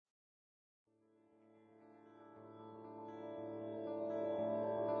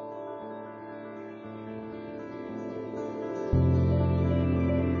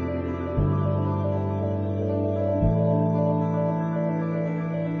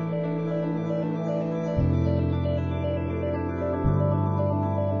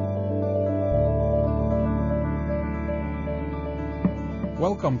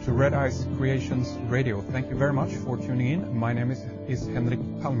Welcome to Red Eyes Creations Radio. Thank you very much for tuning in. My name is Henrik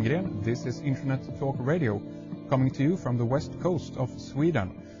Palmgren. This is Internet Talk Radio, coming to you from the west coast of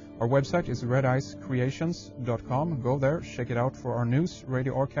Sweden. Our website is redeyescreations.com. Go there, check it out for our news,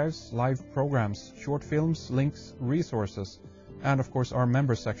 radio archives, live programs, short films, links, resources, and of course our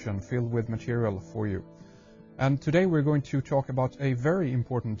member section filled with material for you. And today we're going to talk about a very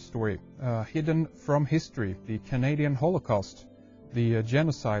important story, hidden from history, the Canadian Holocaust, the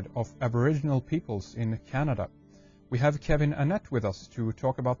genocide of aboriginal peoples in Canada. We have Kevin Annett with us to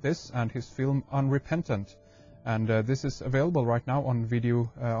talk about this and his film Unrepentant. And this is available right now on video,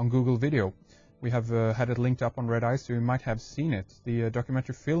 on Google Video. We have had it linked up on Red Eyes, so you might have seen it. The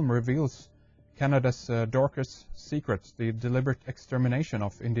documentary film reveals Canada's darkest secret, the deliberate extermination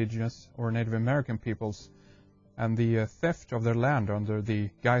of Indigenous or Native American peoples and the theft of their land under the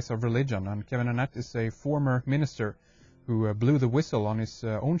guise of religion. And Kevin Annett is a former minister who blew the whistle on his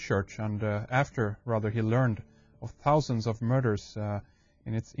own church, and after he learned of thousands of murders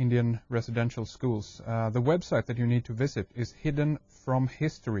in its Indian residential schools. The website that you need to visit is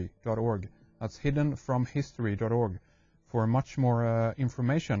hiddenfromhistory.org. That's hiddenfromhistory.org for much more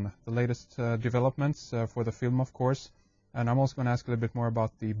information, the latest developments for the film, of course. And I'm also going to ask a little bit more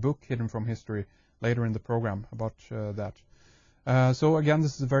about the book Hidden from History later in the program about that. So again,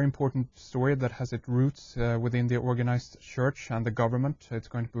 this is a very important story that has its roots within the organized church and the government. It's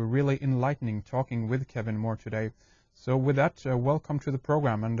going to be really enlightening talking with Kevin more today. So with that, welcome to the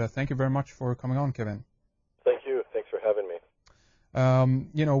program, and thank you very much for coming on, Kevin. Thank you. Thanks for having me.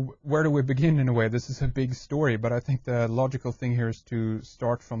 Where do we begin in a way? This is a big story, but I think the logical thing here is to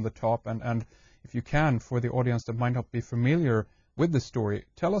start from the top. And if you can, for the audience that might not be familiar with the story,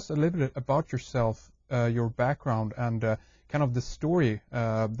 tell us a little bit about yourself, your background, and kind of the story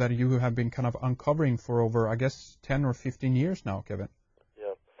that you have been kind of uncovering for over, I guess, 10 or 15 years now, Kevin.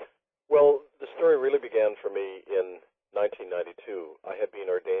 Yeah. Well, the story really began for me in 1992. I had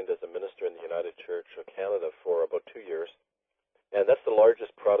been ordained as a minister in the United Church of Canada for about 2 years, and that's the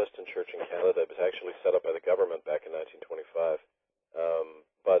largest Protestant church in Canada. It was actually set up by the government back in 1925,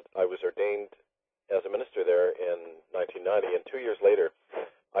 but I was ordained as a minister there in 1990, and 2 years later,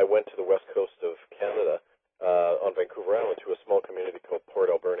 I went to the west coast of Canada on Vancouver Island to a small community called Port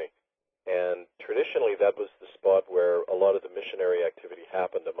Alberni. And traditionally, that was the spot where a lot of the missionary activity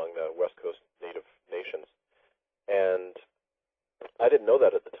happened among the West Coast Native nations. And I didn't know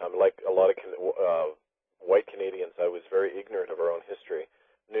that at the time. Like a lot of white Canadians, I was very ignorant of our own history,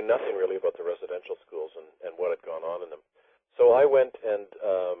 knew nothing really about the residential schools and what had gone on in them. So I went and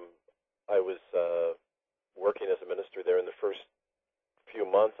I was working as a minister there. In the first few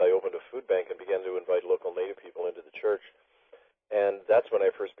months, I opened a food bank and began to invite local Native people into the church. And that's when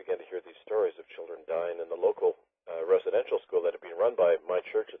I first began to hear these stories of children dying in the local residential school that had been run by my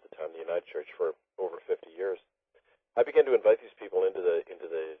church at the time, the United Church, for over 50 years. I began to invite these people into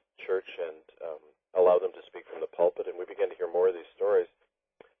the church and allow them to speak from the pulpit, and we began to hear more of these stories.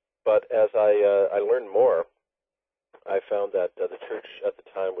 But as I learned more, I found that the church at the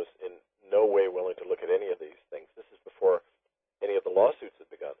time was in no way willing to look at any of these things. This is before any of the lawsuits had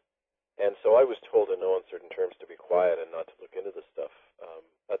begun. And so I was told in no uncertain terms to be quiet and not to look into this stuff.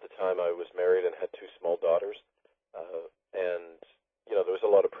 At the time, I was married and had 2 small daughters. And, there was a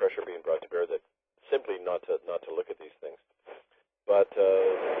lot of pressure being brought to bear that simply not to look at these things. But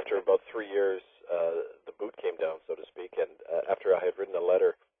after about 3 years, the boot came down, so to speak. And after I had written a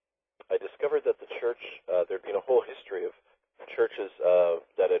letter, I discovered that the church, there'd been a whole history of churches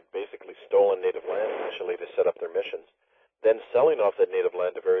that had basically stolen native land initially to set up their missions, then selling off that native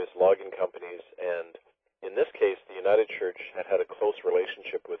land to various logging companies. And in this case, the United Church had a close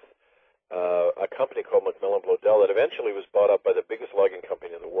relationship with a company called McMillan Blodell that eventually was bought up by the biggest logging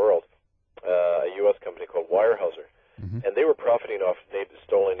company in the world, a U.S. company called Weyerhaeuser. Mm-hmm. And they were profiting off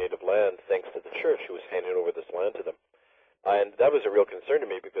stolen native land thanks to the church, who was handing over this land to them. And that was a real concern to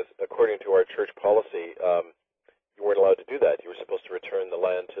me because according to our church policy, you weren't allowed to do that. You were supposed to return the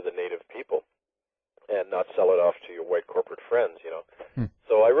land to the native people and not sell it off to your white corporate friends,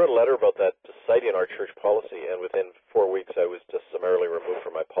 So I wrote a letter about that, just citing our church policy, and within 4 weeks I was just summarily removed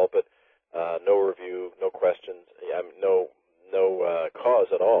from my pulpit. No review, no questions, no cause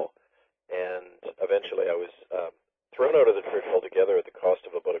at all. And eventually I was thrown out of the church altogether at the cost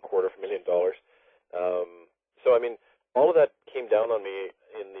of about $250,000. So, all of that came down on me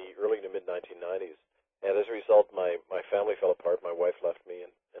in the early to mid-1990s. And as a result, my family fell apart. My wife left me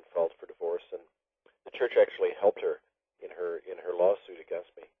and filed for divorce. And the church actually helped her in her lawsuit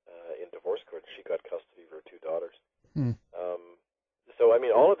against me in divorce court. She got custody of her 2 daughters. So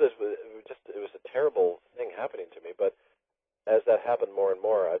all of this was a terrible thing happening to me. But as that happened more and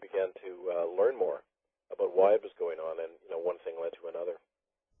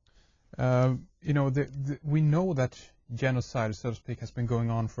We know that genocide, so to speak, has been going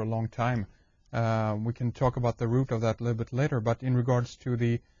on for a long time. We can talk about the root of that a little bit later, but in regards to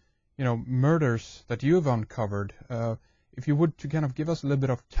the, murders that you've uncovered, if you would to kind of give us a little bit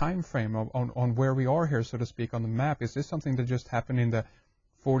of time frame on where we are here, so to speak, on the map, is this something that just happened in the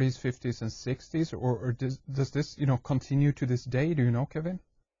 40s, 50s, and 60s, or does this, continue to this day? Do you know, Kevin?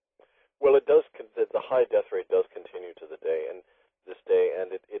 Well, it does. The high death rate does continue to this day,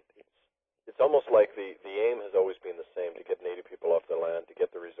 and it's almost like the aim has always been the same: to get Native people off their land, to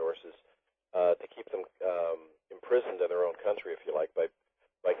get the resources, to keep them imprisoned in their own country, if you like, by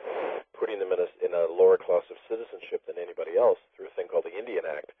putting them in a lower class of citizenship than anybody else through a thing called the Indian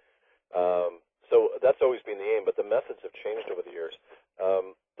Act. So that's always been the aim, but the methods have changed over the years.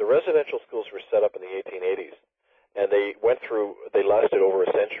 The residential schools were set up in the 1880s, and they lasted over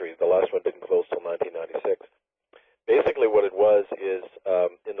a century. The last one didn't close till 1996. Basically what it was is,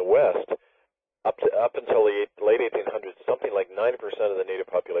 in the West, up until the late 1800s, something like 90% of the native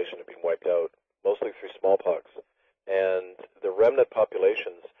population had been wiped out, mostly through smallpox. And the remnant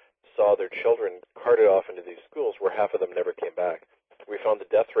populations saw their children carted off into these schools where half of them never came back. We found the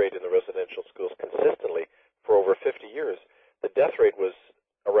death rate in the residential schools consistently for over 50 years. The death rate was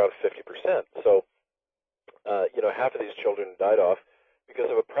around 50%. So, half of these children died off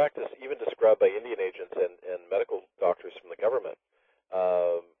because of a practice even described by Indian agents and medical doctors from the government.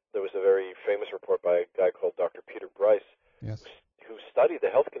 There was a very famous report by a guy called Dr. Peter Bryce, yes, who studied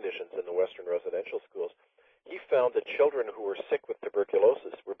the health conditions in the Western residential schools. He found that children who were sick with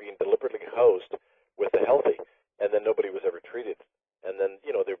tuberculosis were being deliberately housed with the healthy, and then nobody was ever treated. And then,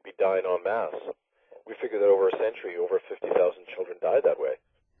 they'd be dying en masse. We figured that over a century, over 50,000 children died that way.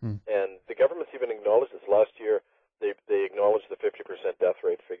 And the government's even acknowledged this. Last year, they acknowledged the 50% death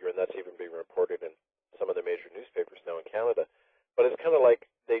rate figure, and that's even being reported in some of the major newspapers now in Canada. But it's kind of like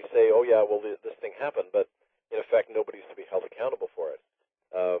they say, oh, yeah, well, this thing happened, but in effect, nobody's to be held accountable for it.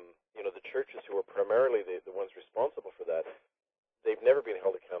 The churches who are primarily the ones responsible for that, they've never been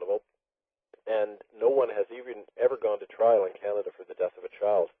held accountable, and no one has even ever gone to trial in Canada for the death of a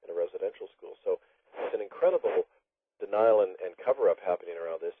child in a residential school. So it's an incredible denial and cover-up happening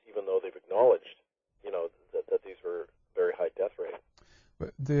around this, even though they've acknowledged, that these were very high death rates.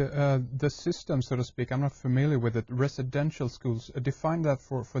 But the system, so to speak, I'm not familiar with it. Residential schools, define that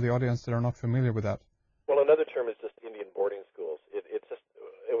for the audience that are not familiar with that. Well, another term is just Indian boarding schools.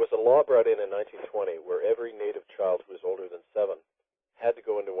 It was a law brought in 1920 where every native child who was older than 7 had to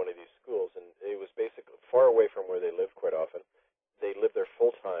go into one of these schools, and it was basically far away from where they lived quite often. They lived there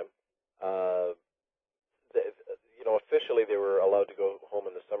full time. Officially they were allowed to go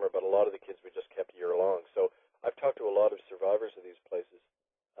home in the summer, but a lot of the kids were just kept year long. So I've talked to a lot of survivors of these places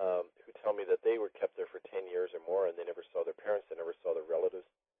who tell me that they were kept there for 10 years or more, and they never saw their parents, they never saw their relatives.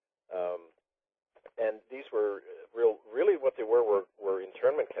 And these were really what they were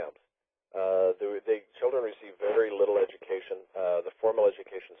internment camps. Children received very little education. The formal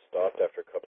education stopped after a couple